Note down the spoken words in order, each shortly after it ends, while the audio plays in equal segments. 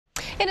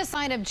In a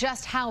sign of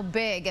just how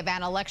big of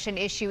an election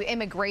issue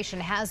immigration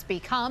has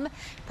become,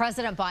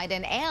 President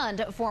Biden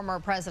and former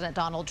President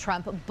Donald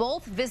Trump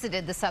both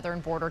visited the southern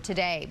border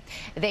today.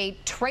 They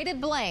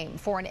traded blame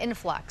for an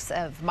influx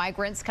of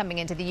migrants coming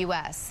into the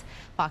U.S.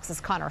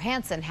 Fox's Connor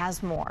Hansen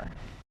has more.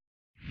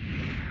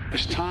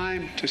 It's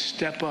time to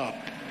step up.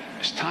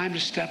 It's time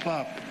to step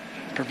up.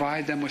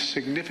 Provide them with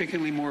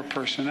significantly more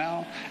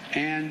personnel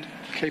and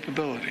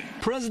capability.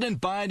 President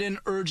Biden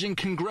urging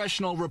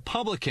congressional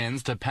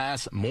Republicans to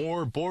pass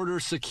more border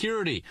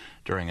security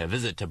during a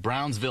visit to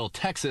Brownsville,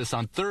 Texas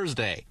on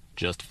Thursday.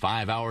 Just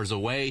 5 hours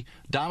away,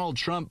 Donald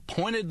Trump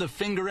pointed the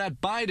finger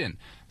at Biden,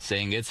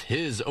 saying it's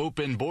his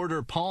open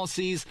border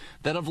policies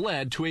that have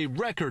led to a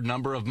record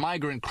number of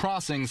migrant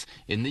crossings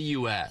in the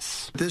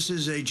U.S. This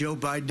is a Joe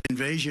Biden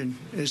invasion.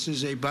 This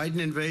is a Biden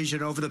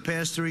invasion over the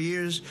past 3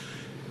 years.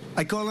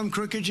 I call him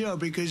Crooked Joe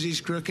because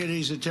he's crooked.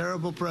 He's a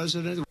terrible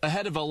president.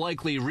 Ahead of a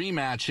likely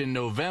rematch in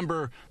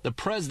November, the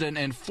president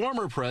and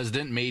former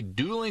president made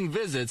dueling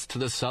visits to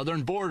the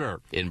southern border.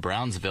 In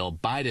Brownsville,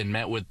 Biden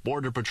met with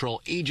Border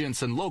Patrol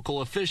agents and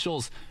local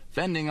officials,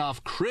 fending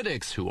off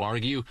critics who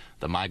argue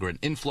the migrant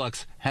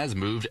influx has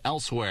moved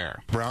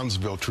elsewhere.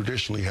 Brownsville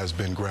traditionally has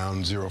been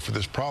ground zero for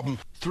this problem.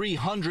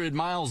 300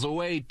 miles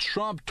away,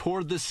 Trump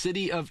toured the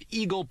city of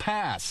Eagle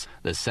Pass,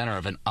 the center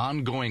of an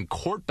ongoing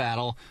court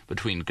battle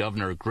between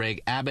Governor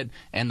Greg Abbott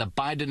and the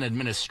Biden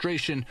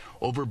administration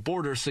over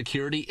border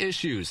security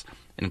issues,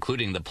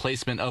 including the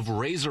placement of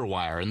razor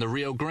wire in the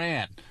Rio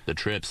Grande. The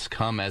trips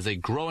come as a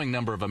growing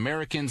number of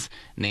Americans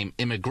name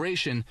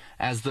immigration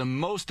as the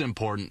most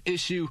important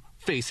issue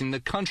facing the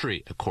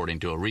country, according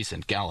to a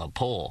recent Gallup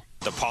poll.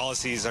 The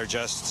policies are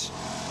just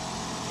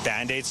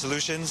Band-Aid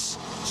solutions,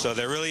 so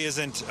there really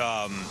isn't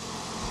a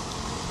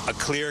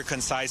clear,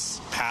 concise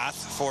path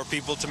for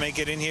people to make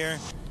it in here.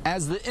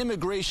 As the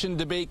immigration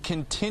debate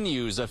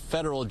continues, a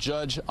federal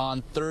judge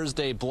on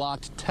Thursday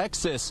blocked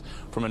Texas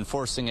from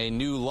enforcing a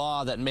new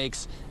law that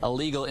makes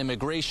illegal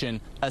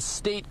immigration a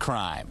state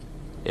crime.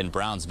 In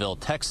Brownsville,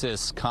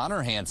 Texas,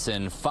 Connor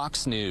Hansen,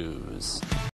 Fox News.